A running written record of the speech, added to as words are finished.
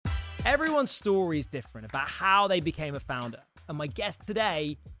Everyone's story is different about how they became a founder. And my guest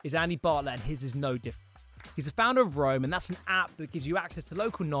today is Andy Bartlett, and his is no different. He's the founder of Roam, and that's an app that gives you access to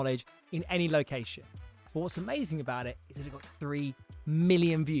local knowledge in any location. But what's amazing about it is that it got 3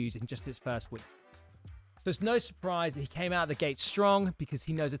 million views in just its first week. So it's no surprise that he came out of the gate strong, because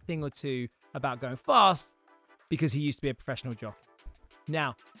he knows a thing or two about going fast, because he used to be a professional jockey.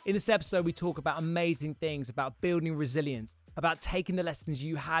 Now, in this episode, we talk about amazing things, about building resilience, about taking the lessons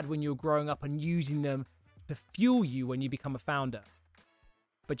you had when you were growing up and using them to fuel you when you become a founder.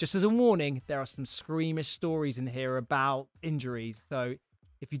 But just as a warning, there are some squeamish stories in here about injuries. So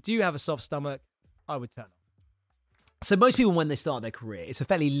if you do have a soft stomach, I would turn off. So most people, when they start their career, it's a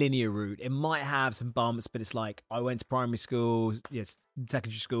fairly linear route. It might have some bumps, but it's like, I went to primary school,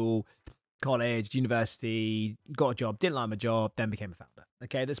 secondary school, college, university, got a job, didn't like my job, then became a founder.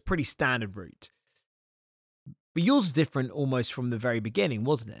 Okay, that's pretty standard route. But yours was different almost from the very beginning,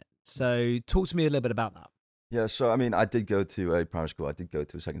 wasn't it? So talk to me a little bit about that. Yeah, so I mean, I did go to a primary school. I did go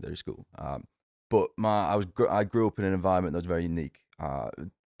to a secondary school, but I grew up in an environment that was very unique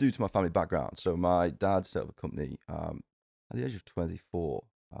due to my family background. So my dad set up a company at the age of 24,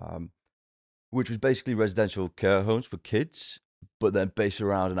 which was basically residential care homes for kids, but then based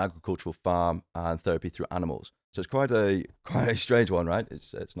around an agricultural farm and therapy through animals. So it's quite a strange one, right?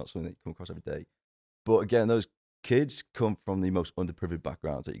 It's not something that you come across every day. But again, those kids come from the most underprivileged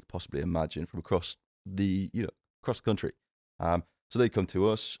backgrounds that you could possibly imagine from across the country. So they come to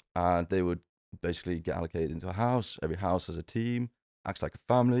us and they would basically get allocated into a house. Every house has a team, acts like a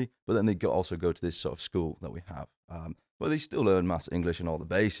family, but then they also go to this sort of school that we have. Well, they still learn maths, English, and all the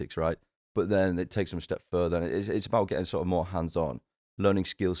basics, right? But then it takes them a step further, and it's about getting sort of more hands-on, learning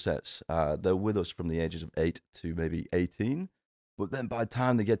skill sets. They're with us from the ages of 8 to maybe 18, but then by the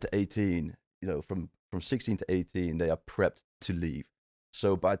time they get to 18, from 16 to 18, they are prepped to leave.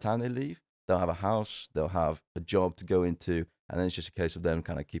 So by the time they leave, they'll have a house, they'll have a job to go into, and then it's just a case of them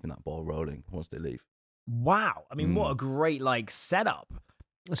kind of keeping that ball rolling once they leave. Wow. I mean, what a great setup.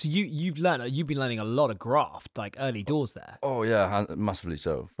 So you've been learning a lot of graft, like early doors there. Oh yeah, massively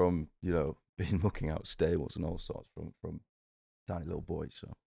so. From being mucking out stables and all sorts from tiny little boys.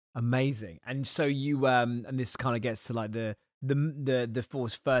 So amazing. And so you and this kind of gets to like the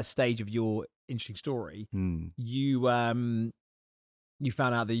first stage of your interesting story. You found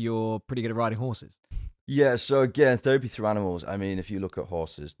out that you're pretty good at riding horses. Yeah, so again, therapy through animals. I mean, if you look at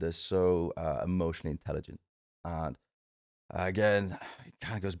horses, they're so emotionally intelligent. And again, it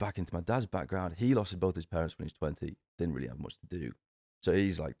kind of goes back into my dad's background. He lost both his parents when he was 20, didn't really have much to do. So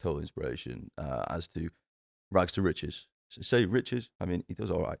he's like total inspiration as to rags to riches. So say riches, I mean, he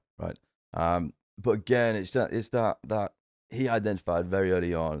does all right? But again, it's that he identified very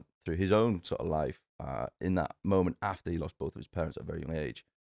early on through his own sort of life, in that moment after he lost both of his parents at a very young age,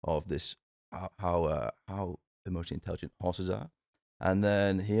 of this how emotionally intelligent horses are. And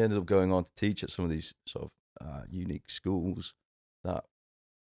then he ended up going on to teach at some of these sort of unique schools that,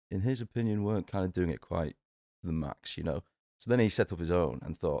 in his opinion, weren't kind of doing it quite to the max, So then he set up his own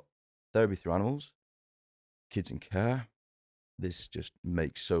and thought, therapy through animals, kids in care, this just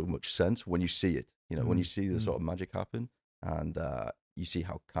makes so much sense when you see it. When you see the sort of magic happen, and you see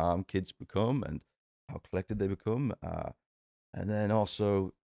how calm kids become and how collected they become, and then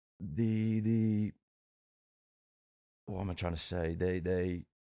also the what am I trying to say? The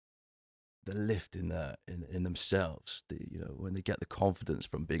lift in themselves. When they get the confidence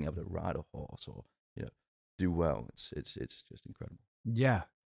from being able to ride a horse or do well, it's just incredible. Yeah,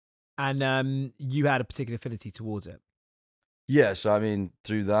 and you had a particular affinity towards it. Yeah, so I mean,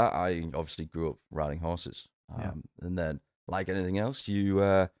 through that, I obviously grew up riding horses, and then, like anything else,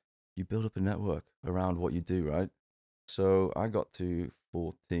 you build up a network around what you do, right? So I got to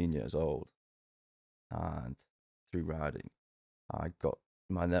 14 years old, and through riding, I got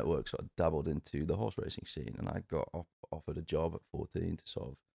my network sort of dabbled into the horse racing scene, and I got offered a job at 14 to sort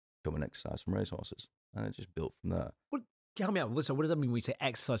of come and exercise some racehorses, and it just built from there. Help me out. So what does that mean when you say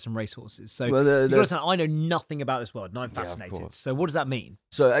exercise some racehorses? So I know nothing about this world, and I'm fascinated. So what does that mean?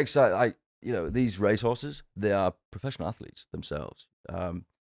 So exercise, these racehorses, they are professional athletes themselves.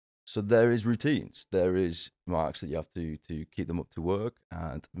 So there is routines, there is marks that you have to keep them up to work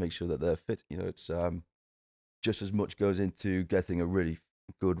and make sure that they're fit. It's just as much goes into getting a really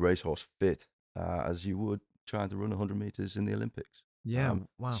good racehorse fit as you would trying to run 100 meters in the Olympics. Yeah,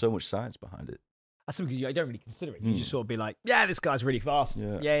 wow. So much science behind it. That's something I don't really consider it. You just sort of be like, yeah, this guy's really fast.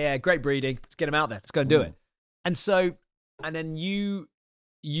 Yeah, great breeding. Let's get him out there. Let's go and do it. And then you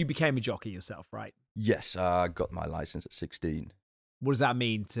became a jockey yourself, right? Yes, I got my license at 16. What does that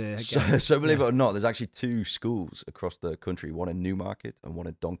mean to? So believe it or not, there's actually 2 schools across the country, one in Newmarket and one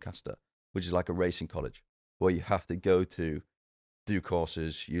in Doncaster, which is like a racing college where you have to go to do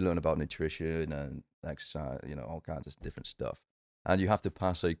courses. You learn about nutrition and exercise, all kinds of different stuff. And you have to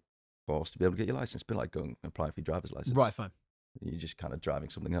pass a course to be able to get your license. It's a bit like going applying for your driver's license. Right, fine. You're just kind of driving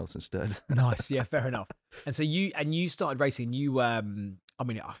something else instead. Nice, yeah, fair enough. And so you started racing. You, I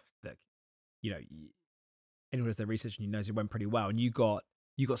mean, look, anyone who's their research and knows it went pretty well. And you got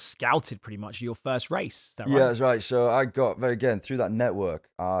scouted pretty much your first race. Is that right? Yeah, that's right. So I got through that network.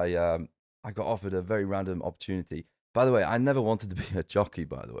 I got offered a very random opportunity. By the way, I never wanted to be a jockey.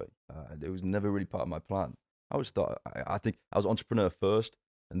 By the way, it was never really part of my plan. I always thought I think I was entrepreneur first,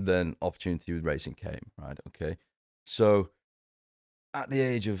 and then opportunity with racing came. Right? Okay. So at the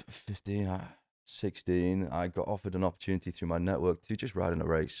age of 15, 16, I got offered an opportunity through my network to just ride in a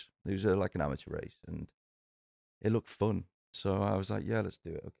race. It was like an amateur race, and it looked fun. So I was like, yeah, let's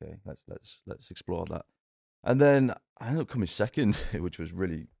do it. Okay, let's explore that. And then I ended up coming second, which was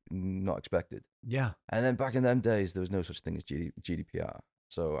really not expected. Yeah. And then back in them days, there was no such thing as GDPR.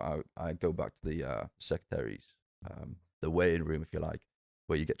 So I go back to the secretaries, the waiting room, if you like,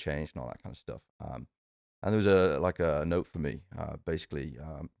 where you get changed and all that kind of stuff. And there was a note for me. Basically,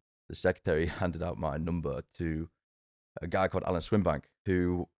 the secretary handed out my number to a guy called Alan Swinbank,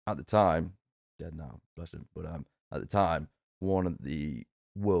 who at the time, dead now, bless him, but at the time, one of the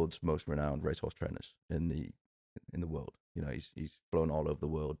world's most renowned racehorse trainers in the world. He's flown all over the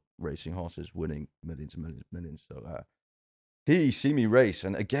world racing horses, winning millions and millions and millions. So he see me race,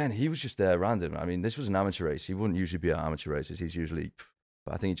 and again, he was just there random. I mean, this was an amateur race. He wouldn't usually be at amateur races. He's usually,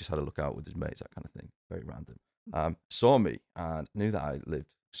 but I think he just had a look out with his mates, that kind of thing. Very random. Saw me and knew that I lived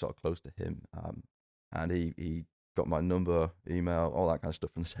sort of close to him. And he got my number, email, all that kind of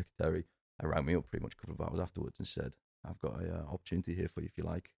stuff from the secretary. And rang me up pretty much a couple of hours afterwards and said, I've got an opportunity here for you if you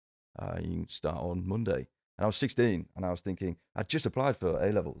like. You can start on Monday. And I was 16, and I was thinking, I'd just applied for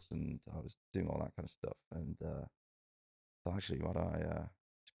A-levels, and I was doing all that kind of stuff. And thought, actually, why don't I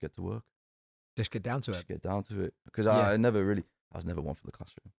just get to work? Just get down to just it. Get down to it. Because I was never one for the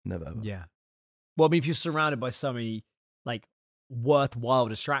classroom. Never, ever. Yeah. Well, I mean, if you're surrounded by so many, like, worthwhile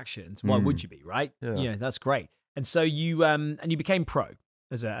distractions, why would you be, right? Yeah. That's great. And so you became pro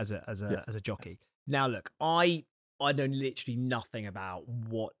as a jockey. Now, look, I know literally nothing about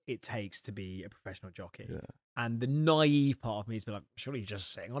what it takes to be a professional jockey. Yeah. And the naive part of me is like, surely you're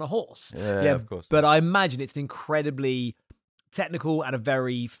just sitting on a horse. Yeah, of course. But I imagine it's an incredibly technical and a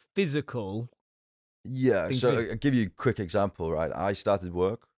very physical. Yeah, so I'll give you a quick example, right? I started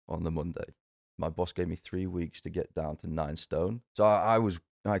work on the Monday. My boss gave me 3 weeks to get down to 9 stone. So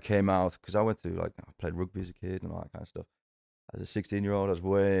I came out, because I I played rugby as a kid and all that kind of stuff. As a 16-year-old, I was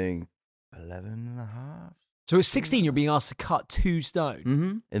weighing 11 and a half. So at 16, you're being asked to cut 2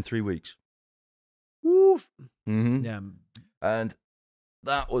 stone? In 3 weeks. Woof. Mm-hmm. Yeah. And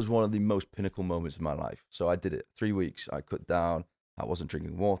that was one of the most pinnacle moments of my life. So I did it 3 weeks. I cut down. I wasn't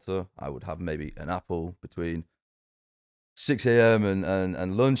drinking water. I would have maybe an apple between 6 a.m.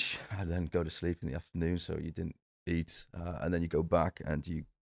 and lunch. I'd then go to sleep in the afternoon, so you didn't eat. And then you go back and you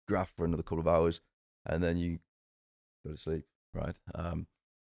graft for another couple of hours, and then you go to sleep, right?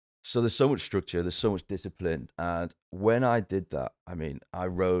 So there's so much structure, there's so much discipline. And when I did that, I mean,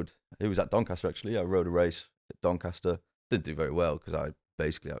 it was at Doncaster actually. I rode a race at Doncaster. Didn't do very well because I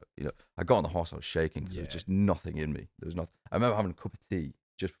got on the horse, I was shaking because there was just nothing in me. There was nothing. I remember having a cup of tea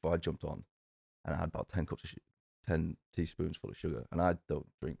just before I jumped on, and I had about 10 teaspoons full of sugar. And I don't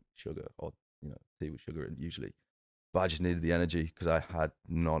drink sugar or tea with sugar in usually, but I just needed the energy because I had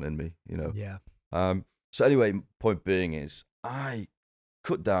none in me. Yeah. So anyway, point being is I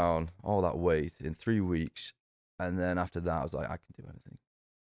cut down all that weight in 3 weeks, and then after that, I was like, I can do anything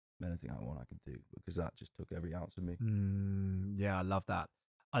I want, I can do, because that just took every ounce of me. Yeah, I love that.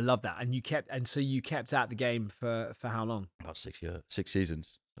 So you kept at the game for how long? About 6 years, 6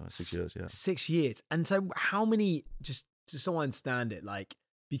 seasons, 6 years, yeah. 6 years. And so how many? Just so I understand it,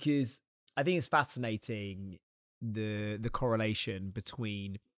 because I think it's fascinating the correlation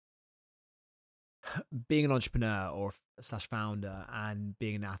between being an entrepreneur or / founder and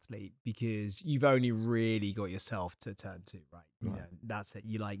being an athlete, because you've only really got yourself to turn to, right? That's it.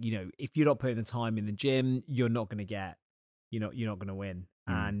 If you're not putting the time in the gym, you're not going to get, you're not going to win.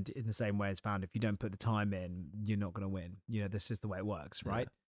 And in the same way as founder, if you don't put the time in, you're not going to win. This is the way it works, right?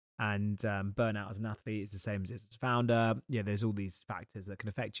 Yeah. And burnout as an athlete is the same as a founder. Yeah, there's all these factors that can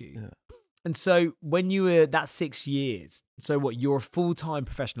affect you. Yeah. And so when you were that 6 years, so what? You're a full-time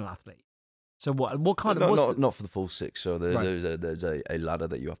professional athlete. So what kind of... Not for the full 6. So there's a ladder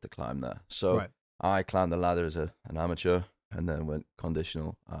that you have to climb there. So I climbed the ladder as an amateur. and then went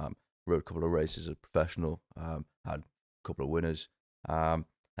conditional. Rode a couple of races as a professional. Had a couple of winners. And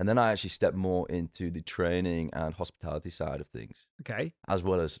then I actually stepped more into the training and hospitality side of things, Okay. as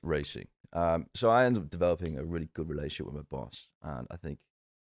well as racing. So I ended up developing a really good relationship with my boss, and I think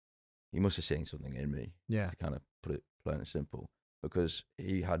he must have seen something in me, Yeah. to kind of put it plain and simple, because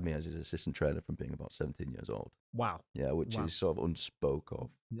he had me as his assistant trainer from being about 17 years old. Wow. Yeah, which Wow. is sort of unspoke of.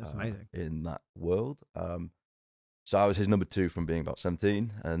 That's amazing. In that world. So I was his number 2 from being about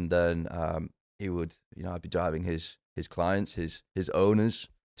 17, and then he would, I'd be driving his clients, his owners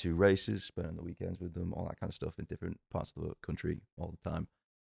to races, spending the weekends with them, all that kind of stuff in different parts of the country all the time.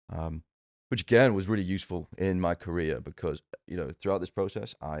 Which again was really useful in my career because throughout this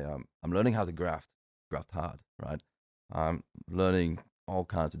process, I'm learning how to graft hard, right? I'm learning all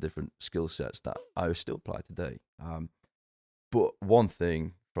kinds of different skill sets that I still apply today. But one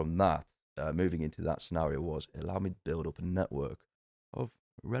thing from that, moving into that scenario, was it allowed me to build up a network of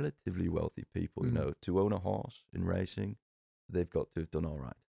relatively wealthy people. To own a horse in racing, they've got to have done all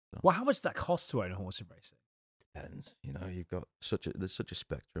right. So. Well, how much does that cost to own a horse in racing? Depends. You've got there's such a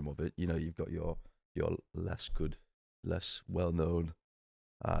spectrum of it. You've got your less good, less well known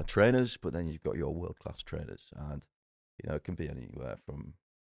trainers, but then you've got your world class trainers, and it can be anywhere from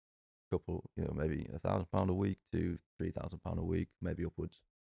a couple, maybe £1,000 a week to £3,000 a week, maybe upwards.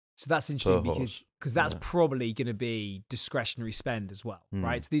 So that's interesting Per because horse. that's Yeah. probably going to be discretionary spend as well,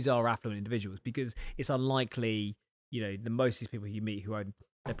 right? So these are affluent individuals because it's unlikely, the most of these people you meet who own,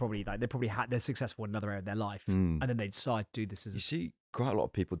 they're successful in another area of their life, and then they decide to do this as You see quite a lot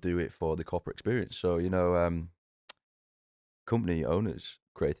of people do it for the corporate experience. So company owners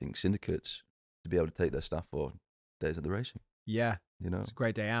creating syndicates to be able to take their staff for days of the racing. yeah, it's a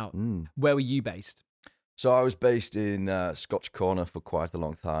great day out. Mm. Where were you based? So I was based in Scotch Corner for quite a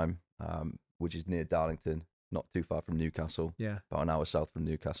long time, which is near Darlington, not too far from Newcastle, Yeah, about an hour south from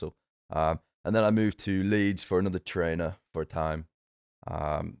Newcastle. And then I moved to Leeds for another trainer for a time.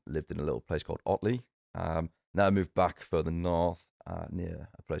 Lived in a little place called Otley. Then I moved back further north near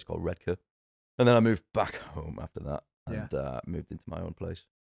a place called Redcar. And then I moved back home after that and moved into my own place,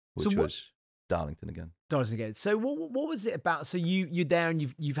 which was Darlington again. Darlington again. So what was it about? So you're there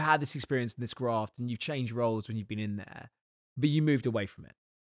and you've had this experience in this graft and you've changed roles when you've been in there, but you moved away from it.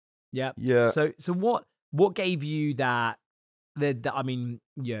 Yeah. Yeah. So what gave you that? I mean,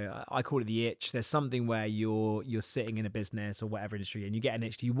 I call it the itch. There's something where you're sitting in a business or whatever industry and you get an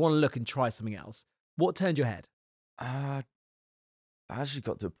itch. You want to look and try something else. What turned your head? I actually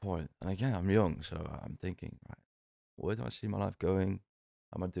got to a point, and again, I'm young, so I'm thinking, right, where do I see my life going?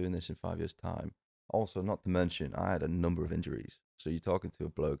 Am I doing this in 5 years' time? Also, not to mention, I had a number of injuries. So you're talking to a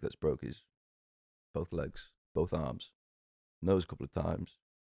bloke that's broke his both legs, both arms, nose a couple of times,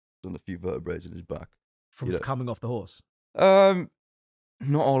 done a few vertebrae in his back. From coming off the horse? Not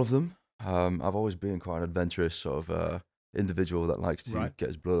all of them. I've always been quite an adventurous sort of individual that likes to get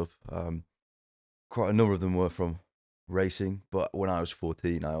his blood up. Quite a number of them were from racing, but when I was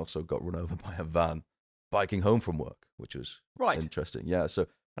 14, I also got run over by a van biking home from work, which was interesting. Yeah, so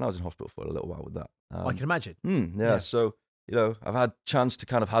and I was in hospital for a little while with that. I can imagine. Yeah, so I've had chance to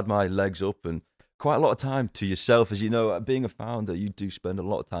kind of had my legs up and quite a lot of time to yourself. As you know, being a founder, you do spend a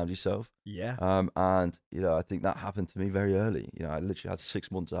lot of time to yourself. Yeah. And I think that happened to me very early. I literally had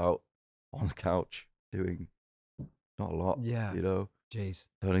 6 months out on the couch doing not a lot. Yeah. Jeez.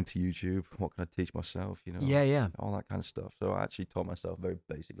 Turning to YouTube, what can I teach myself? Yeah. All that kind of stuff. So I actually taught myself very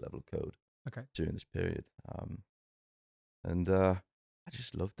basic level of code. Okay. During this period, and I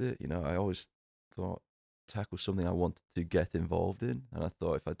just loved it. I always thought tech was something I wanted to get involved in, and I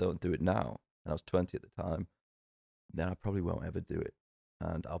thought if I don't do it now, and I was 20 at the time, then I probably won't ever do it,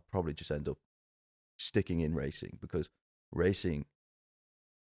 and I'll probably just end up sticking in racing because racing,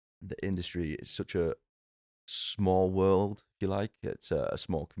 the industry is such a small world, if you like. It's a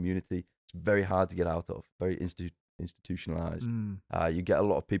small community. It's very hard to get out of. Very institutionalized. You get a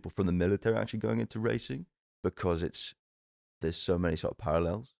lot of people from the military actually going into racing because there's so many sort of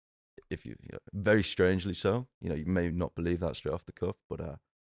parallels. If you very strangely so, you may not believe that straight off the cuff, but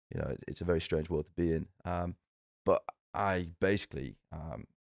it's a very strange world to be in. But I basically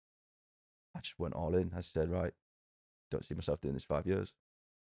I just went all in. I said, right, don't see myself doing this 5 years.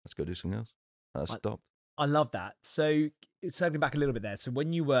 Let's go do something else. And I stopped. I love that. So circling back a little bit there. So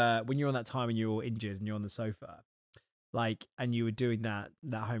when you were on that time and you were injured and you're on the sofa, and you were doing that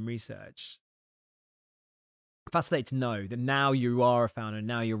home research, fascinating to know that now you are a founder,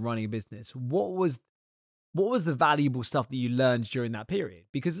 now you're running a business. What was the valuable stuff that you learned during that period?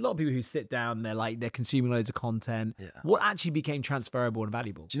 Because a lot of people who sit down, they're consuming loads of content. Yeah. What actually became transferable and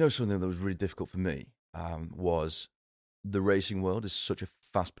valuable? Do you know something that was really difficult for me was the racing world is such a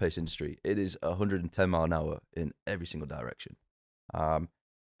fast-paced industry. It is 110 mile an hour in every single direction. And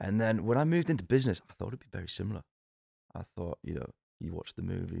then when I moved into business, I thought it'd be very similar. I thought, you watch the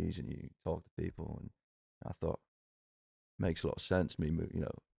movies and you talk to people, and I thought makes a lot of sense.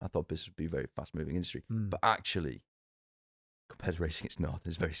 I thought business would be a very fast-moving industry, but actually, compared to racing, it's not.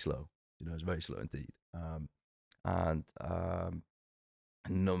 It's very slow. It's very slow indeed.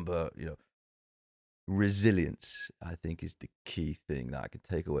 Resilience, I think, is the key thing that I could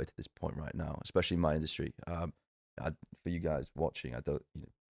take away to this point right now, especially in my industry. For you guys watching,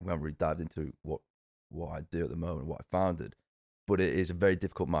 we haven't really dived into what I do at the moment, what I founded, but it is a very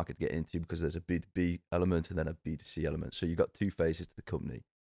difficult market to get into because there's a B2B element and then a B2C element. So you've got two faces to the company,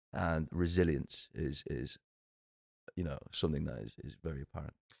 and resilience is something that is very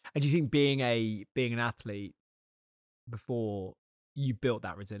apparent. And do you think being an athlete before you built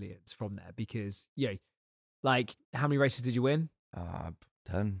that resilience from there? Because like, how many races did you win?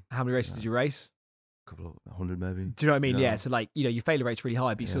 10. How many races did you race? A couple of 100 maybe. Do you know what I mean? Yeah. So like, your failure rate's really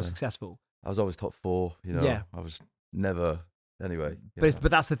high, but you're still successful. I was always top 4. Yeah. I was never anyway. But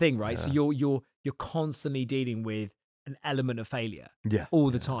that's the thing, right? Yeah. So you're constantly dealing with an element of failure. Yeah. All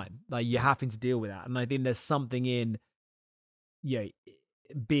the time. Like, you're having to deal with that, and I think there's something in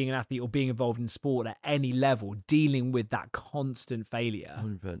being an athlete or being involved in sport at any level, dealing with that constant failure,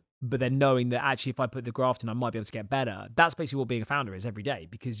 100%. but then knowing that actually, if I put the graft in, I might be able to get better. That's basically what being a founder is every day,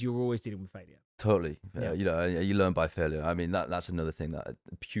 because you're always dealing with failure. Totally. Yeah. You learn by failure. I mean, that's another thing, that a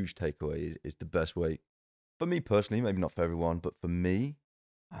huge takeaway is the best way. For me personally, maybe not for everyone, but for me,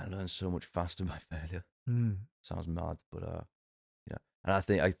 I learn so much faster by failure. Sounds mad, but and I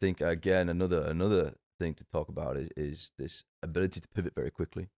think again, another thing to talk about is this ability to pivot very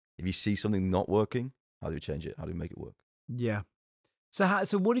quickly. If you see something not working, how do you change it? How do you make it work? Yeah. So how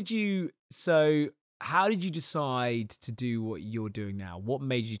did you decide to do what you're doing now? What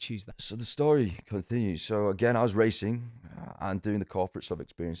made you choose that? So the story continues. So again, I was racing and doing the corporate stuff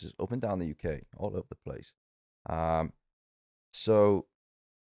experiences up and down the UK, all over the place. So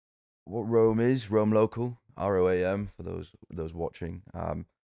what Roam is, Roam Local, ROAM for those watching,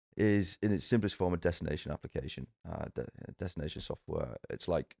 is in its simplest form a destination application, destination software. It's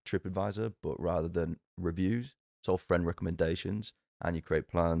like TripAdvisor, but rather than reviews, it's all friend recommendations, and you create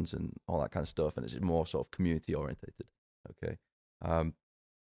plans and all that kind of stuff, and it's more sort of community orientated. Okay,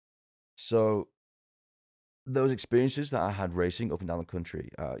 so those experiences that I had racing up and down the country,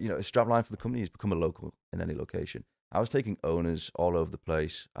 a strapline for the company is become a local in any location. I was taking owners all over the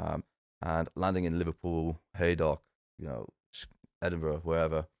place, and landing in Liverpool, Haydock, Edinburgh,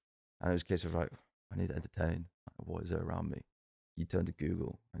 wherever. And it was a case of, like, I need to entertain. What is there around me? You turn to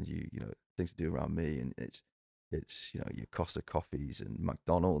Google and things to do around me, and it's your Costa Coffees and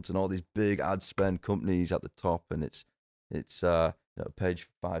McDonald's and all these big ad spend companies at the top, and it's page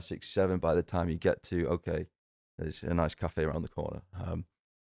 5, 6, 7 by the time you get to, okay, there's a nice cafe around the corner. Do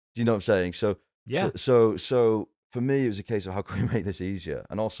you know what I'm saying? So yeah. So for me, it was a case of, how can we make this easier,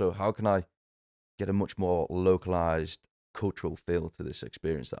 and also how can I get a much more localized cultural feel to this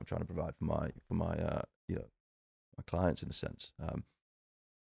experience that I'm trying to provide for my clients, in a sense.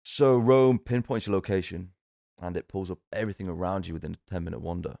 So Roam pinpoints your location, and it pulls up everything around you within a 10-minute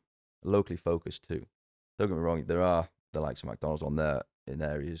wander, locally focused too. Don't get me wrong, there are the likes of McDonald's on there in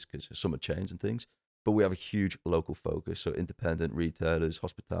areas because some are chains and things, but we have a huge local focus. So independent retailers,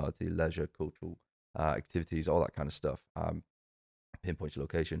 hospitality, leisure, cultural activities, all that kind of stuff. Pinpoints your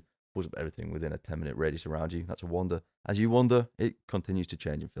location, pulls up everything within a 10-minute radius around you. That's a wander. As you wander, it continues to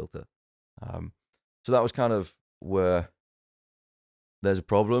change and filter. So that was kind of where there's a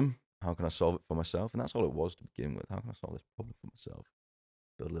problem. How can I solve it for myself? And that's all it was to begin with. How can I solve this problem for myself?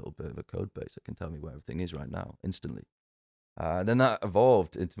 Build a little bit of a code base that can tell me where everything is right now, instantly. Then that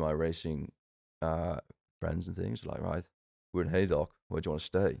evolved into my racing friends and things. Like, right, we're in Haydock. Where do you want to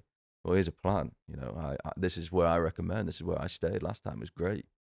stay? Well, here's a plan. This is where I recommend. This is where I stayed last time. It was great.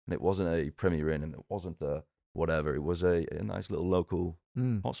 And it wasn't a Premier Inn, and it wasn't a whatever. It was a nice little local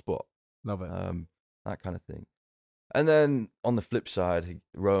hotspot. Love it. That kind of thing. And then on the flip side,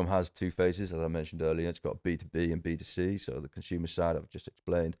 Roam has two faces, as I mentioned earlier. It's got B2B and B2C. So the consumer side I've just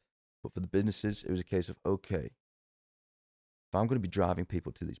explained. But for the businesses, it was a case of, okay, if I'm going to be driving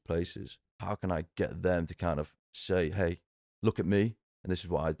people to these places, how can I get them to kind of say, hey, look at me, and this is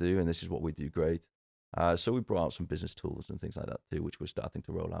what I do, and this is what we do great. So we brought out some business tools and things like that too, which we're starting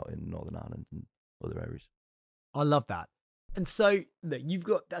to roll out in Northern Ireland and other areas. I love that. And so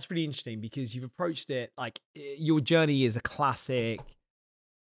look, that's really interesting, because you've approached it like your journey is a classic.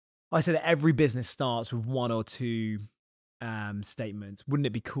 I say that every business starts with one or two statements. Wouldn't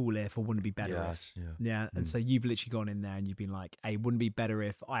it be cool if, or wouldn't it be better Yes, if? yeah. Yeah. And so you've literally gone in there and you've been like, hey, wouldn't it be better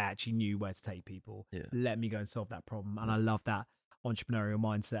if I actually knew where to take people? Yeah. Let me go and solve that problem. And I love that entrepreneurial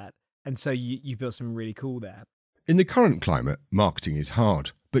mindset. And so you built something really cool there. In the current climate, marketing is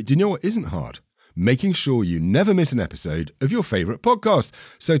hard. But do you know what isn't hard? Making sure you never miss an episode of your favourite podcast.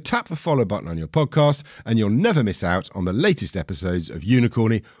 So tap the follow button on your podcast and you'll never miss out on the latest episodes of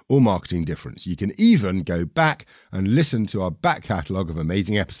Unicorny or Marketing Difference. You can even go back and listen to our back catalogue of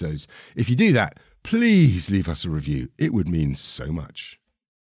amazing episodes. If you do that, please leave us a review. It would mean so much.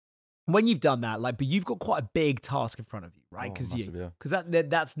 When you've done that, but you've got quite a big task in front of you, right? Because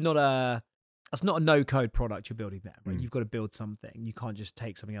that's not a no-code product you're building there, right? You've got to build something. You can't just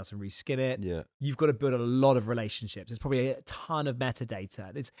take something else and reskin it. Yeah. You've got to build a lot of relationships. It's probably a ton of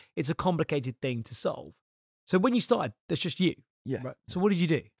metadata. It's a complicated thing to solve. So when you started, that's just you. Yeah. Right? So what did you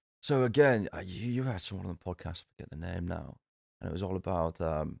do? So again, you had someone on the podcast, I forget the name now, and it was all about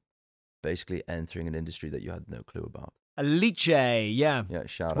basically entering an industry that you had no clue about. Alice, yeah. Yeah, shout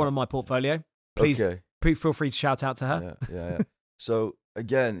It's out. one of my portfolio. Please feel free to shout out to her. Yeah. So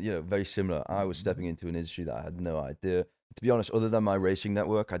again, very similar. I was stepping into an industry that I had no idea. To be honest, other than my racing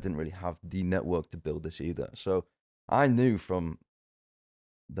network, I didn't really have the network to build this either. So I knew from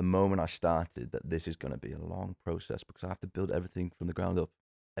the moment I started that this is going to be a long process because I have to build everything from the ground up,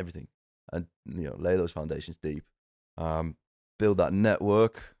 everything, and lay those foundations deep, build that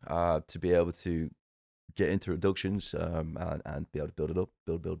network to be able to get introductions and be able to build it up,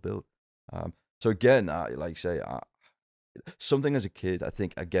 build. So again, like I say, something as a kid, I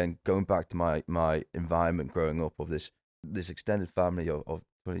think, again, going back to my environment growing up of this extended family of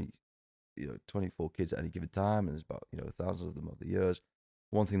 24 kids at any given time, and there's about thousands of them over the years.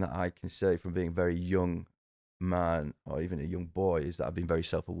 One thing that I can say from being a very young man or even a young boy is that I've been very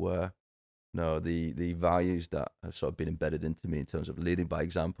self-aware. The values that have sort of been embedded into me in terms of leading by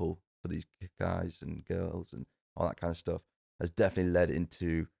example for these guys and girls and all that kind of stuff has definitely led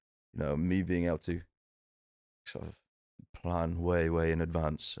into me being able to sort of plan way in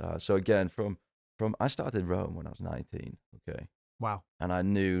advance. So again, from I started Rome when I was 19. Okay. Wow. And I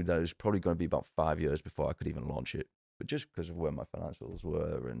knew that it was probably going to be about 5 years before I could even launch it. But just because of where my financials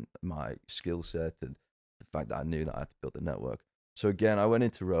were and my skill set and the fact that I knew that I had to build the network. So again, I went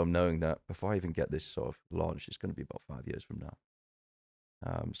into Rome knowing that before I even get this sort of launch, it's going to be about 5 years from now.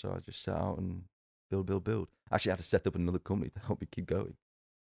 So I just set out and build. Actually, I had to set up another company to help me keep going.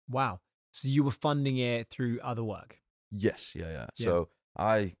 Wow. So you were funding it through other work? Yes, yeah. So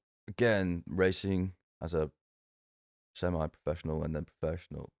I, again, racing as a semi-professional and then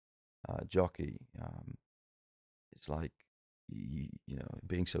professional jockey. It's like,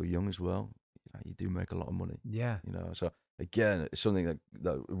 being so young as well, you do make a lot of money. Yeah. So again, it's something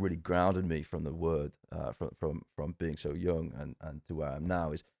that really grounded me from the word, from being so young and to where I am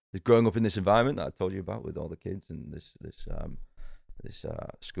now is growing up in this environment that I told you about with all the kids and this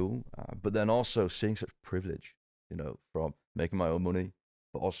school, but then also seeing such privilege, from making my own money,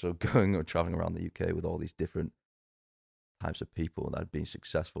 but also going or traveling around the UK with all these different types of people that have been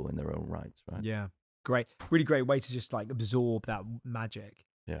successful in their own rights, right? Yeah. Great. Really great way to just absorb that magic.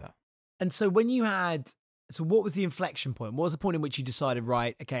 Yeah. And so what was the inflection point? What was the point in which you decided,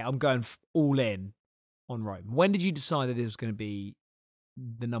 right, okay, I'm going all in on Rome? When did you decide that this was going to be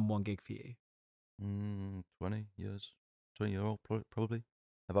the number one gig for you? 20 years, 20-year-old probably.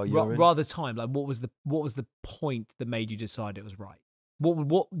 About a year in. Rather time. What was the point that made you decide it was right?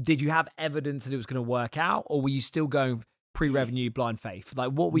 What did you have evidence that it was going to work out, or were you still going pre-revenue blind faith?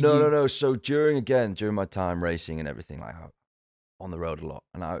 What were you? No. So during my time racing and everything, on the road a lot,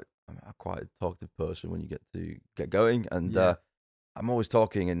 and I'm quite a talkative person when you get going, and I'm always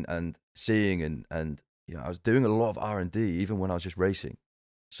talking and seeing and I was doing a lot of R&D even when I was just racing.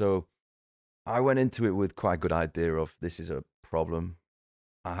 So I went into it with quite a good idea of this is a problem.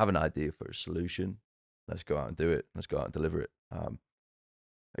 I have an idea for a solution. Let's go out and do it. Let's go out and deliver it.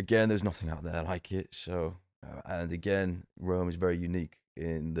 Again, there's nothing out there like it. So, and again, Rome is very unique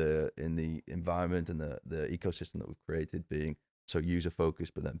in the environment and the ecosystem that we've created, being so user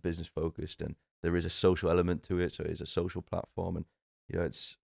focused, but then business focused, and there is a social element to it. So it's a social platform, and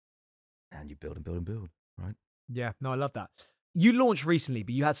you build and build and build, right? Yeah, no, I love that. You launched recently,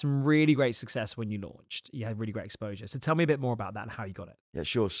 but you had some really great success when you launched. You had really great exposure. So tell me a bit more about that and how you got it. Yeah,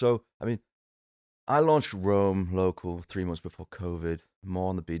 sure. So, I launched Rome local 3 months before COVID, more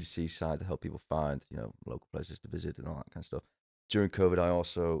on the B2C side to help people find, local places to visit and all that kind of stuff. During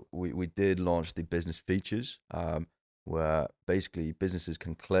COVID, we did launch the business features, where basically businesses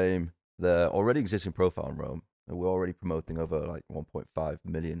can claim their already existing profile in Rome. And we're already promoting over 1.5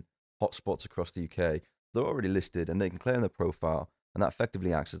 million hotspots across the UK. they're already listed and they can claim their profile, and that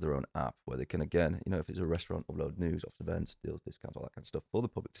effectively acts as their own app where they can, again, if it's a restaurant, upload news, offers, events, deals, discounts, all that kind of stuff for the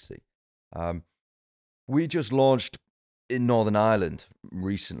public to see. We just launched in Northern Ireland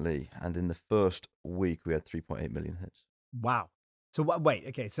recently, and in the first week we had 3.8 million hits. Wow. So wait,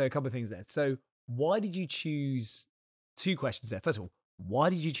 okay, so a couple of things there. So why did you choose, two questions there. First of all, why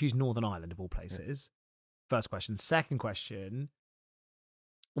did you choose Northern Ireland of all places? Yeah. First question. Second question,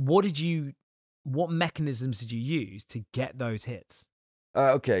 what mechanisms did you use to get those hits?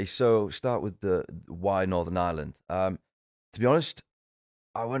 Okay, so start with the why Northern Ireland. To be honest,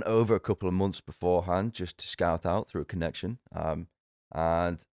 I went over a couple of months beforehand just to scout out through a connection,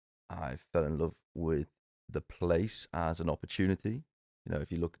 and I fell in love with the place as an opportunity.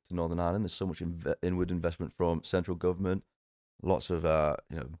 If you look to Northern Ireland, there's so much inward investment from central government, lots of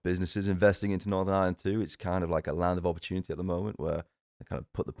businesses investing into Northern Ireland too. It's kind of like a land of opportunity at the moment where they kind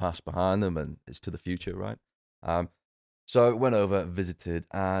of put the past behind them and it's to the future, right? So I went over, visited,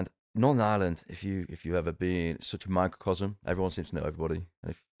 and Northern Ireland, if you've ever been, it's such a microcosm. Everyone seems to know everybody,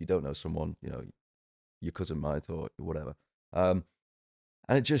 and if you don't know someone, your cousin might or whatever.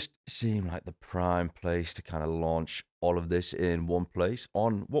 And it just seemed like the prime place to kind of launch all of this in one place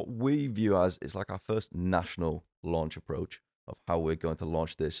on what we view as is like our first national launch approach of how we're going to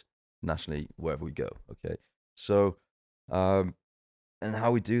launch this nationally wherever we go. Okay, so and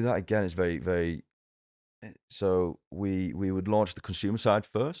how we do that again is very, very. So we would launch the consumer side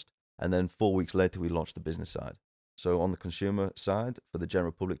first, and then 4 weeks later we launched the business side. So on the consumer side, for the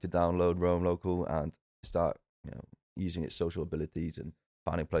general public to download Roam Local and start using its social abilities and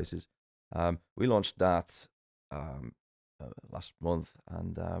finding places, we launched that last month,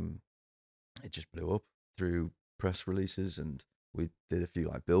 and it just blew up through press releases, and we did a few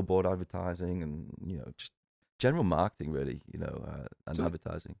like billboard advertising and just general marketing, really, and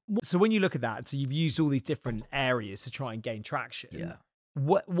advertising. So when you look at that, so you've used all these different areas to try and gain traction. Yeah.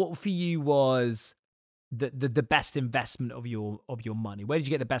 What for you was the best investment of your money? Where did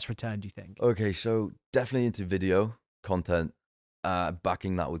you get the best return, do you think? Okay, so definitely into video content,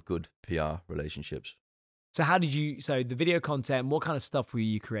 backing that with good PR relationships. So so the video content, what kind of stuff were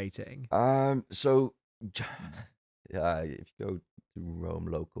you creating? So yeah, if you go to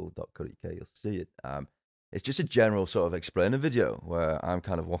roamlocal.co.uk, you'll see it. It's just a general sort of explainer video where I'm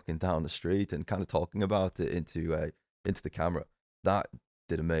kind of walking down the street and kind of talking about it into the camera. That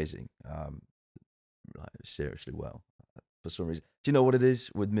did amazing, seriously well, for some reason. Do you know what it is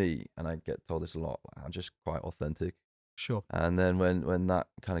with me? And I get told this a lot. I'm just quite authentic. Sure. And then when that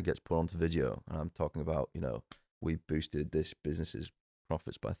kind of gets put onto video, and I'm talking about, we boosted this business's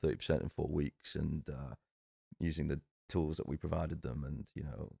profits by 30% in 4 weeks, and using the tools that we provided them, and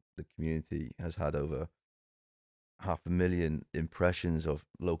the community has had over 500,000 impressions of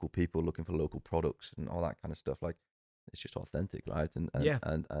local people looking for local products and all that kind of stuff. Like, it's just authentic, right?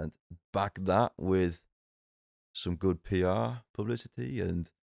 And back that with some good PR publicity, and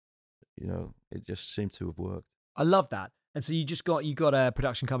it just seemed to have worked. I love that. And so you got a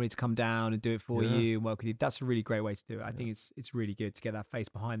production company to come down and do it for you and work with you. That's a really great way to do it. I think it's really good to get that face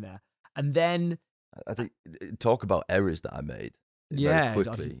behind there. And then I think talk about errors that I made. Yeah, very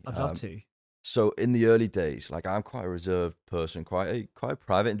quickly. I'd love to. So in the early days, like, I'm quite a reserved person, quite a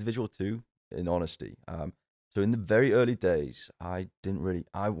private individual too, in honesty. So in the very early days, I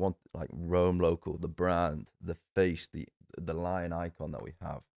want like Roam Local, the brand, the face, the lion icon that we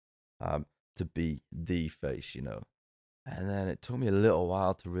have, to be the face, And then it took me a little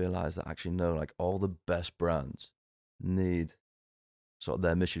while to realize that actually, no, like, all the best brands need sort of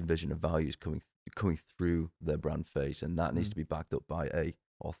their mission, vision, and values coming through their brand face, and that needs to be backed up by a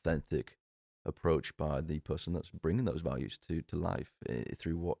authentic approach by the person that's bringing those values to life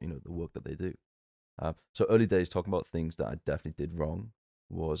through what the work that they do. So early days, talking about things that I definitely did wrong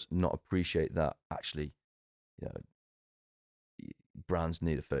was not appreciate that actually, brands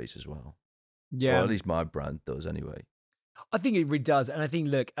need a face as well. Yeah, or at least my brand does anyway. I think it really does. And I think,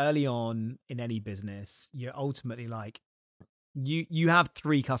 look, early on in any business, you're ultimately like, you have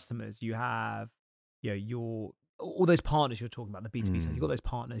 3 customers. You have, all those partners you're talking about, the B2B side. You've got those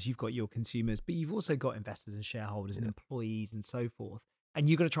partners, you've got your consumers, but you've also got investors and shareholders and employees and so forth. And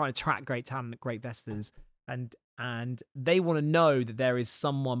you've got to try and attract great talent, great investors. And they want to know that there is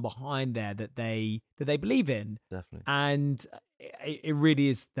someone behind there that they believe in. Definitely. And it really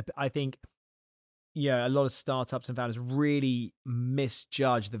is, I think, a lot of startups and founders really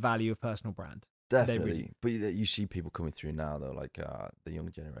misjudge the value of personal brand. Definitely. But you see people coming through now, though, like the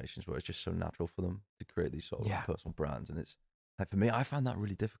younger generations, where it's just so natural for them to create these sort of personal brands. And it's like, for me, I find that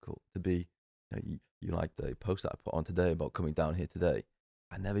really difficult to be, you like the post that I put on today about coming down here today.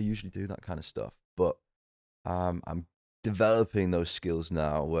 I never usually do that kind of stuff. But I'm developing those skills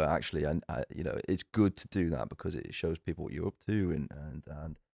now where actually it's good to do that because it shows people what you're up to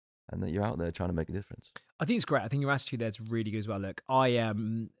and that you're out there trying to make a difference. I think it's great. I think your attitude there is really good as well. Look, I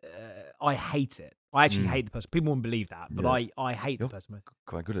hate it. I actually hate the person. People wouldn't believe that, but I hate the person.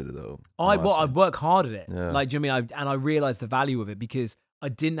 Quite good at it though. I work hard at it. Yeah. Like, do you know what I mean? I realized the value of it because I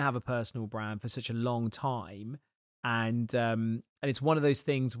didn't have a personal brand for such a long time, and it's one of those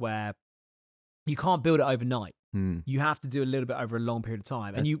things where you can't build it overnight. You have to do a little bit over a long period of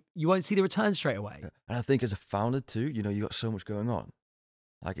time, and you won't see the return straight away. And I think as a founder too, you got so much going on.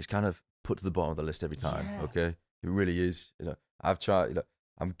 Like it's kind of put to the bottom of the list every time. Yeah. Okay, it really is. I've tried.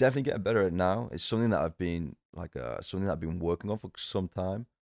 I'm definitely getting better at it now. It's something that I've been working on for some time.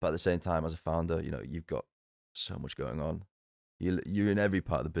 But at the same time, as a founder, you've got so much going on. You're in every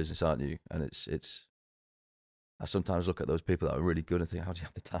part of the business, aren't you? And it's. I sometimes look at those people that are really good and think, how do you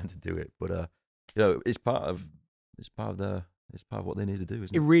have the time to do it? But it's part of what they need to do,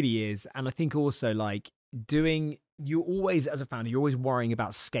 isn't it? It really is. And I think also you're always, as a founder, you're always worrying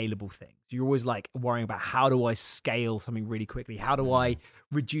about scalable things. You're always like worrying about how do I scale something really quickly? How do I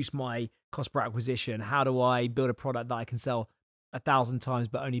reduce my cost per acquisition? How do I build a product that I can sell 1,000 times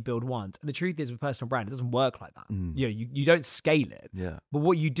but only build once? And the truth is, with personal brand, it doesn't work like that. You don't scale it. Yeah. But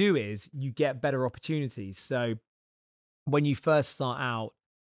what you do is you get better opportunities. So when you first start out,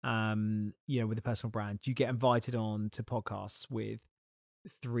 with a personal brand, you get invited on to podcasts with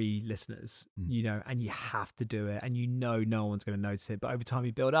 3 listeners, and you have to do it, and no one's going to notice it. But over time,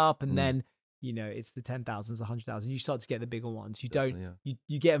 you build up, and then it's the 10,000s, 100,000. You start to get the bigger ones.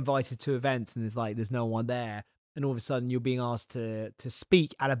 You get invited to events, and there's no one there, and all of a sudden you're being asked to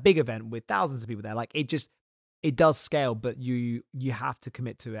speak at a big event with thousands of people there. Like it does scale, but you have to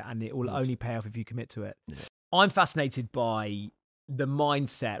commit to it, and it will only pay off if you commit to it. Yeah. I'm fascinated by the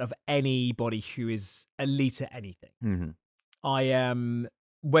mindset of anybody who is elite at anything. I am,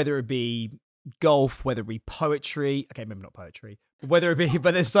 whether it be golf, whether it be poetry, okay, maybe not poetry, whether it be,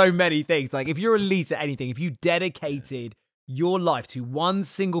 but there's so many things. Like if you're elite at anything, if you dedicated your life to one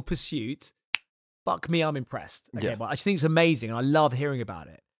single pursuit, fuck me, I'm impressed. Okay, but I just think it's amazing, and I love hearing about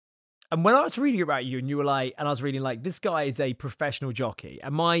it. And when I was reading about you, and you were like, and I was reading like, this guy is a professional jockey,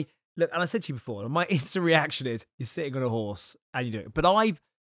 and look, and I said to you before, my instant reaction is you're sitting on a horse and you do it. But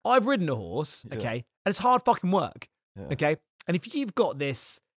I've ridden a horse, okay, and it's hard fucking work, okay. And if you've got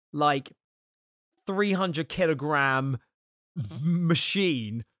this like 300 kilogram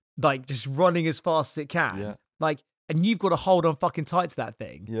machine, like just running as fast as it can, like, and you've got to hold on fucking tight to that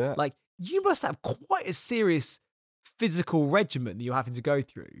thing, like you must have quite a serious physical regimen that you're having to go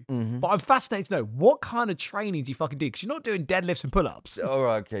through. But I'm fascinated to know, what kind of training do you fucking do? Because you're not doing deadlifts and pull-ups. All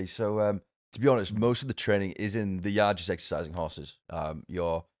right, okay. So to be honest, most of the training is in the yard, just exercising horses.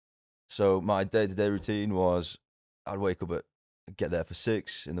 So my day-to-day routine was I'd wake up get there for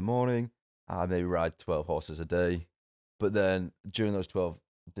 6 in the morning. I'd maybe ride 12 horses a day. But then during those 12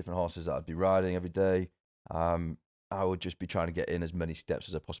 different horses that I'd be riding every day, I would just be trying to get in as many steps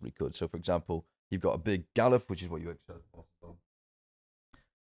as I possibly could. So for example, you've got a big gallop, which is what you exercise,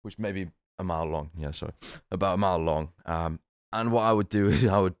 which may be a mile long. Yeah, sorry, about a mile long. And what I would do is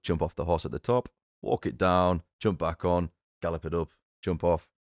I would jump off the horse at the top, walk it down, jump back on, gallop it up, jump off,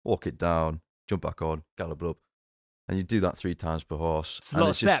 walk it down, jump back on, gallop it up. And you do that 3 times per horse. It's a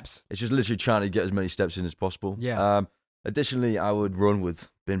lot of steps. It's just literally trying to get as many steps in as possible. Yeah. Additionally, I would run with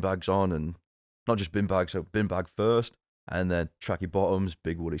bin bags on, and not just bin bags, so bin bag first, and then tracky bottoms,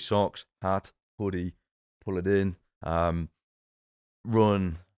 big woolly socks, hat, hoodie, pull it in,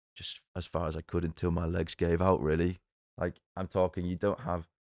 run just as far as I could until my legs gave out, really. Like, I'm talking, you don't have,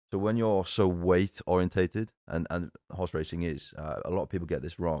 so when you're so weight orientated, and horse racing is, a lot of people get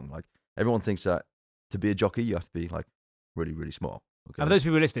this wrong. Like, everyone thinks that to be a jockey, you have to be like really, really small. Okay? And for those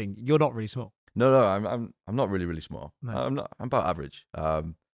people listening, you're not really small. No, I'm not really, really small. No. I'm about average.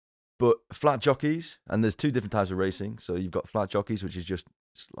 But flat jockeys, and there's 2 different types of racing. So you've got flat jockeys, which is just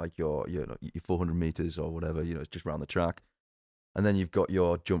like your 400 meters or whatever, it's just around the track. And then you've got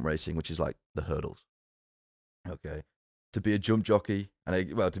your jump racing, which is like the hurdles. Okay. To be a jump jockey,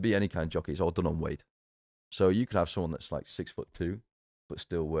 to be any kind of jockey, it's all done on weight. So you could have someone that's like 6'2", but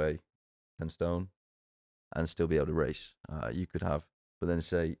still weigh 10 stone and still be able to race. You could have, but then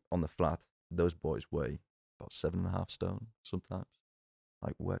say on the flat, those boys weigh about 7.5 stone sometimes,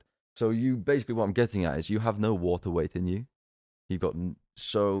 like wet. So you basically, what I'm getting at is you have no water weight in you. You've got,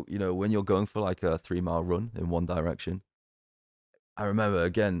 so, when you're going for like a 3-mile run in one direction, I remember,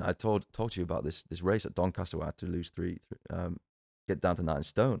 again, I told you about this race at Doncaster where I had to lose get down to 9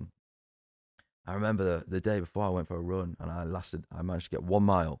 stone. I remember the day before I went for a run, and I managed to get 1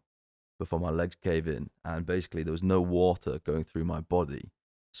 mile before my legs gave in, and basically there was no water going through my body,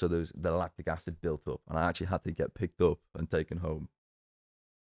 so the lactic acid built up, and I actually had to get picked up and taken home.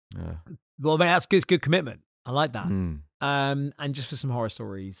 Yeah. Well, mate, that's good. It's good commitment. I like that. Mm. And just for some horror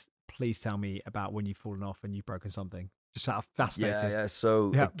stories, please tell me about when you've fallen off and you've broken something. Just out of fascinated. Yeah.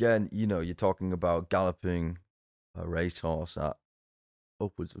 So Yeah. again, you're talking about galloping a racehorse at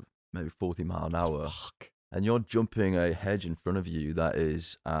upwards of maybe 40 mile an hour, Fuck. and you're jumping a hedge in front of you that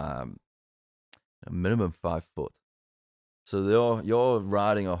is a minimum 5 foot. So you're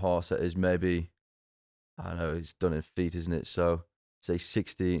riding a horse that is maybe, I don't know, it's done in feet, isn't it? So say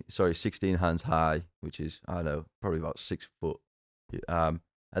 16 hands high, which is, I don't know, probably about 6 foot. And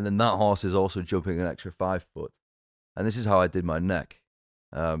then that horse is also jumping an extra 5 foot. And this is how I did my neck.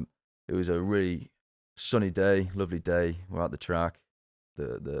 It was a really sunny day, lovely day. We're at the track.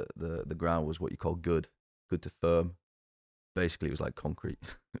 The ground was what you call good to firm. Basically, it was like concrete.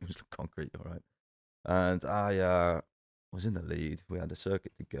 It was concrete, all right. And I was in the lead. We had a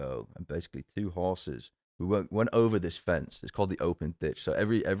circuit to go, and basically 2 horses. We went over this fence. It's called the open ditch. So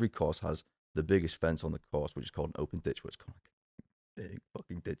every course has the biggest fence on the course, which is called an open ditch, which is kind of like a big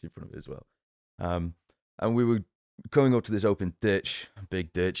fucking ditch in front of it as well. And we were going up to this open ditch,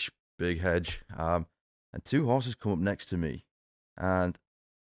 big hedge, and 2 horses come up next to me, and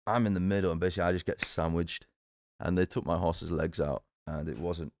I'm in the middle, and basically I just get sandwiched, and they took my horse's legs out, and it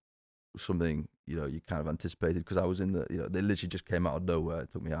wasn't something, you kind of anticipated, because I was in the, they literally just came out of nowhere and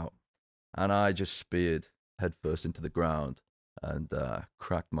took me out, and I just speared headfirst into the ground and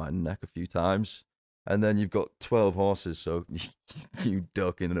cracked my neck a few times. And then you've got 12 horses, so you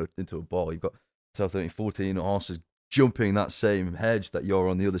duck into a ball. You've got 12, 13, 14 horses jumping that same hedge that you're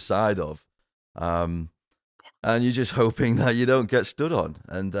on the other side of. And you're just hoping that you don't get stood on.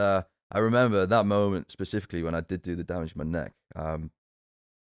 And I remember that moment specifically when I did do the damage to my neck.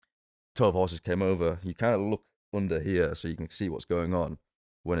 12 horses came over. You kind of look under here so you can see what's going on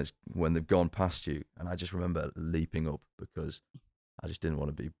when they've gone past you. And I just remember leaping up because I just didn't want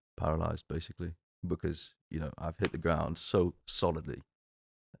to be paralyzed, basically, because, I've hit the ground so solidly,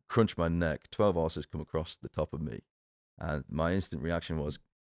 crunched my neck, 12 horses come across the top of me. And my instant reaction was,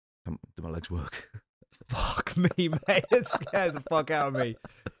 do my legs work? Fuck me, mate. It scared the fuck out of me.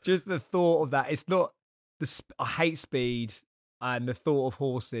 Just the thought of that. It's not I hate speed, and the thought of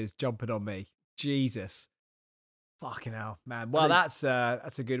horses jumping on me. Jesus. Fucking hell, man. Well, that's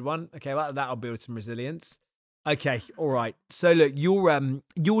a good one. Okay, well, that'll build some resilience. Okay, all right. So look,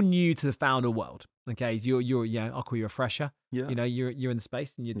 you're new to the founder world. Okay, you're I'll call you a fresher. Yeah. You're in the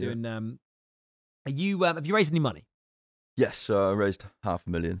space, and you're doing. Have you raised any money? Yes, so I raised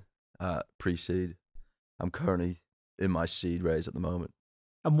 $500,000 pre-seed. I'm currently in my seed raise at the moment.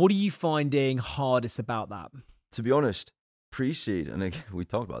 And what are you finding hardest about that? To be honest, pre-seed, and again, we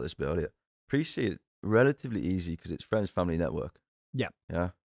talked about this a bit earlier, pre-seed, relatively easy because it's friends, family, network. Yeah. Yeah.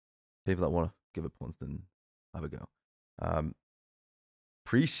 People that want to give a punt and have a go.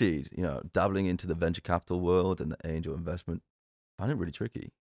 Pre-seed, dabbling into the venture capital world and the angel investment, I find it really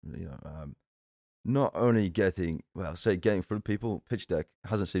tricky. Not only getting for people, pitch deck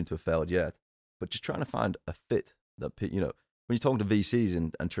hasn't seemed to have failed yet, but just trying to find a fit that, when you're talking to VCs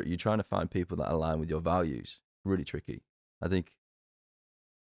and you're trying to find people that align with your values, really tricky. I think,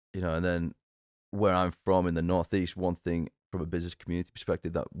 and then where I'm from in the Northeast, one thing from a business community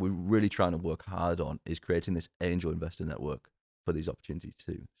perspective that we're really trying to work hard on is creating this angel investor network for these opportunities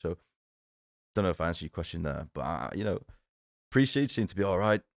too. So, don't know if I answered your question there, but pre-seed seems to be all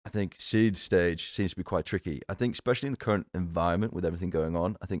right. I think seed stage seems to be quite tricky. I think especially in the current environment with everything going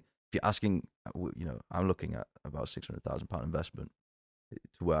on, I think if you're asking, I'm looking at about £600,000 investment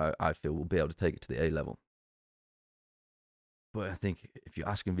to where I feel we'll be able to take it to the A level. But I think if you're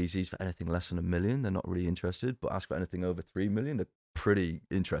asking VCs for anything less than $1 million, they're not really interested. But ask for anything over $3 million, they're pretty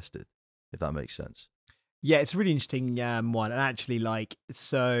interested, if that makes sense. Yeah, it's a really interesting one. And actually, we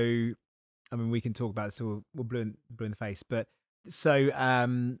can talk about this, so we'll blue in the face. But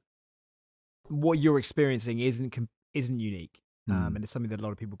what you're experiencing isn't unique, and it's something that a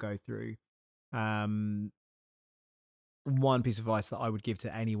lot of people go through. One piece of advice that I would give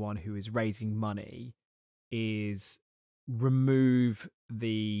to anyone who is raising money is remove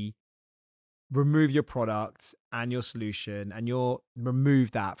your product and your solution and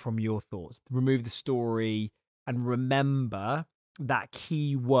remove that from your thoughts. Remove the story and remember that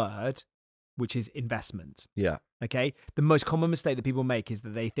key word, which is investment. Yeah. Okay. The most common mistake that people make is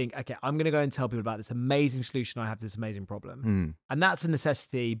that they think, okay, I'm going to go and tell people about this amazing solution I have to this amazing problem. And that's a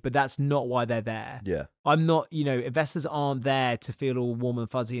necessity, but that's not why they're there. Yeah. I'm not, investors aren't there to feel all warm and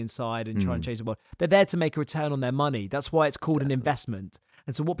fuzzy inside and try and change the world. They're there to make a return on their money. That's why it's called an investment.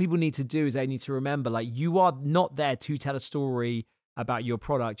 And so what people need to do is they need to remember, like, you are not there to tell a story about your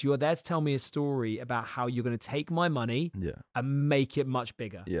product. You are there to tell me a story about how you're going to take my money and make it much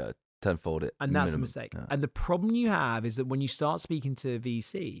bigger. Yeah, tenfold it. And that's minimum. a mistake. Yeah. And the problem you have is that when you start speaking to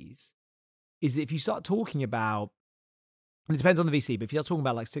VCs, is that if you start talking about, and it depends on the VC, but if you're talking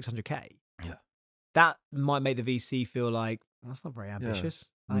about like 600K, that might make the VC feel like, that's not very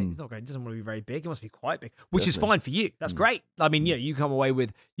ambitious. Like, it's not great. It doesn't want to be very big. It wants to be quite big, which is fine for you. That's great. I mean, you come away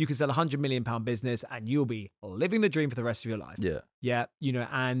with, you can sell £100 million business and you'll be living the dream for the rest of your life. Yeah.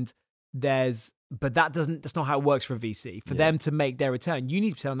 And but that's not how it works for a VC. For them to make their return, you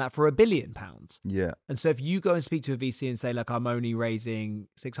need to be selling that for £1 billion. Yeah. And so if you go and speak to a VC and say, look, I'm only raising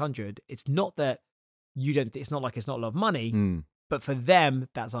 600, it's not that it's not like it's not a lot of money, but for them,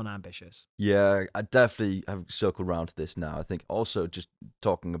 that's unambitious. Yeah, I definitely have circled around to this now. I think also just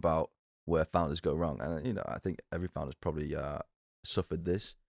talking about where founders go wrong, and I think every founder's probably suffered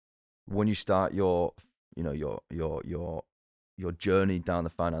this. When you start your journey down the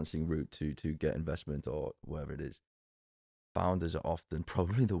financing route to get investment or whatever it is, founders are often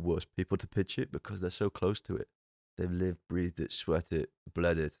probably the worst people to pitch it because they're so close to it. They've lived, breathed it, sweat it,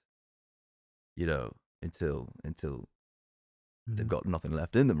 bled it, until they've got nothing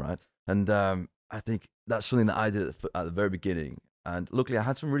left in them, right? And I think that's something that I did at the very beginning. And luckily, I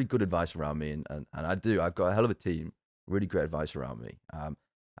had some really good advice around me, and I've got a hell of a team, really great advice around me,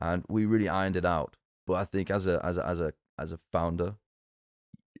 and we really ironed it out. But I think as a founder,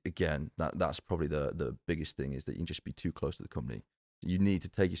 again, that's probably the biggest thing, is that you can just be too close to the company. You need to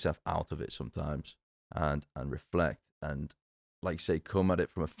take yourself out of it sometimes and reflect, and like you say, come at it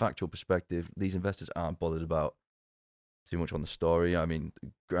from a factual perspective. These investors aren't bothered about too much on the story. I mean,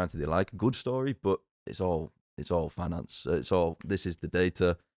 granted, they like a good story, but it's all finance. This is the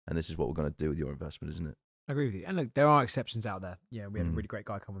data, and this is what we're going to do with your investment, isn't it? I agree with you. And look, there are exceptions out there. Yeah, we had a really great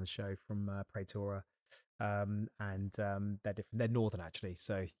guy come on the show from Praetora, and they're different. They're northern, actually,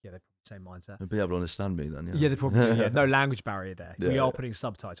 so yeah, they're probably the same mindset. They'll be able to understand me then. Yeah, they probably do. Yeah, no language barrier there. We are putting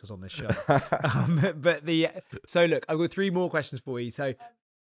subtitles on this show. So look, I've got 3 more questions for you. So.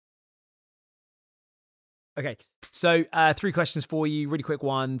 Okay, so 3 questions for you, really quick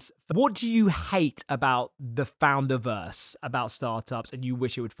ones. What do you hate about the Founderverse, about startups, and you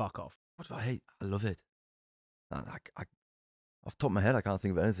wish it would fuck off? What do I hate? I love it. I off the top of my head, I can't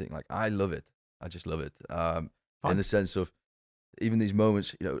think of anything. Like, I love it. I just love it. In the sense of, even these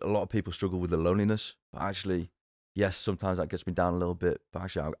moments, a lot of people struggle with the loneliness. But actually, yes, sometimes that gets me down a little bit. But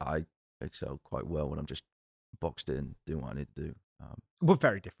actually, I excel quite well when I'm just boxed in, doing what I need to do. We're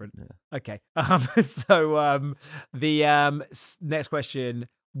very different. Yeah. Okay. So the next question: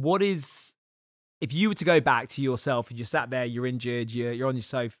 what is, if you were to go back to yourself and you sat there, you're injured, you're on your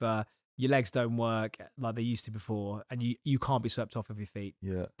sofa, your legs don't work like they used to before, and you can't be swept off of your feet.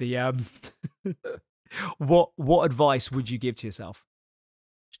 Yeah. The what advice would you give to yourself?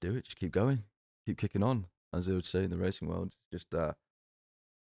 Just do it. Just keep going. Keep kicking on, as they would say in the racing world. Just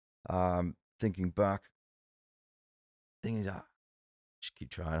thinking back. Thing is, just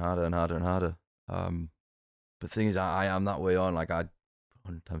keep trying harder and harder and harder. But the thing is, I am that way on. Like,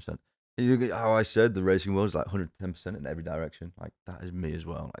 110%. How I said, the racing world is like 110% in every direction. Like, that is me as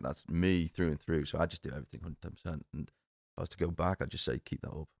well. Like, that's me through and through. So I just do everything 110%. And if I was to go back, I'd just say keep that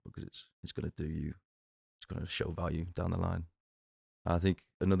up, because it's going to do you. It's going to show value down the line. I think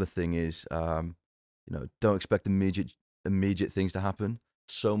another thing is, don't expect immediate things to happen.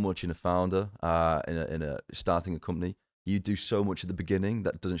 So much in a founder, in a starting a company, you do so much at the beginning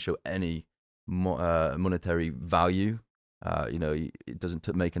that doesn't show any monetary value. It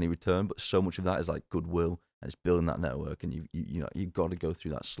doesn't make any return, but so much of that is like goodwill, and it's building that network. And you've got to go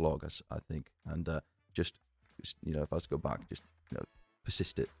through that slog, I think. And just if I was to go back, just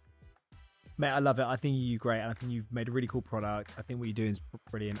persist it. Mate, I love it. I think you're great, and I think you've made a really cool product. I think what you're doing is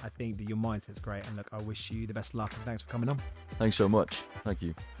brilliant. I think that your mindset's great, and look, I wish you the best of luck, and thanks for coming on. Thanks so much. Thank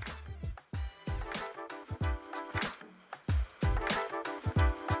you.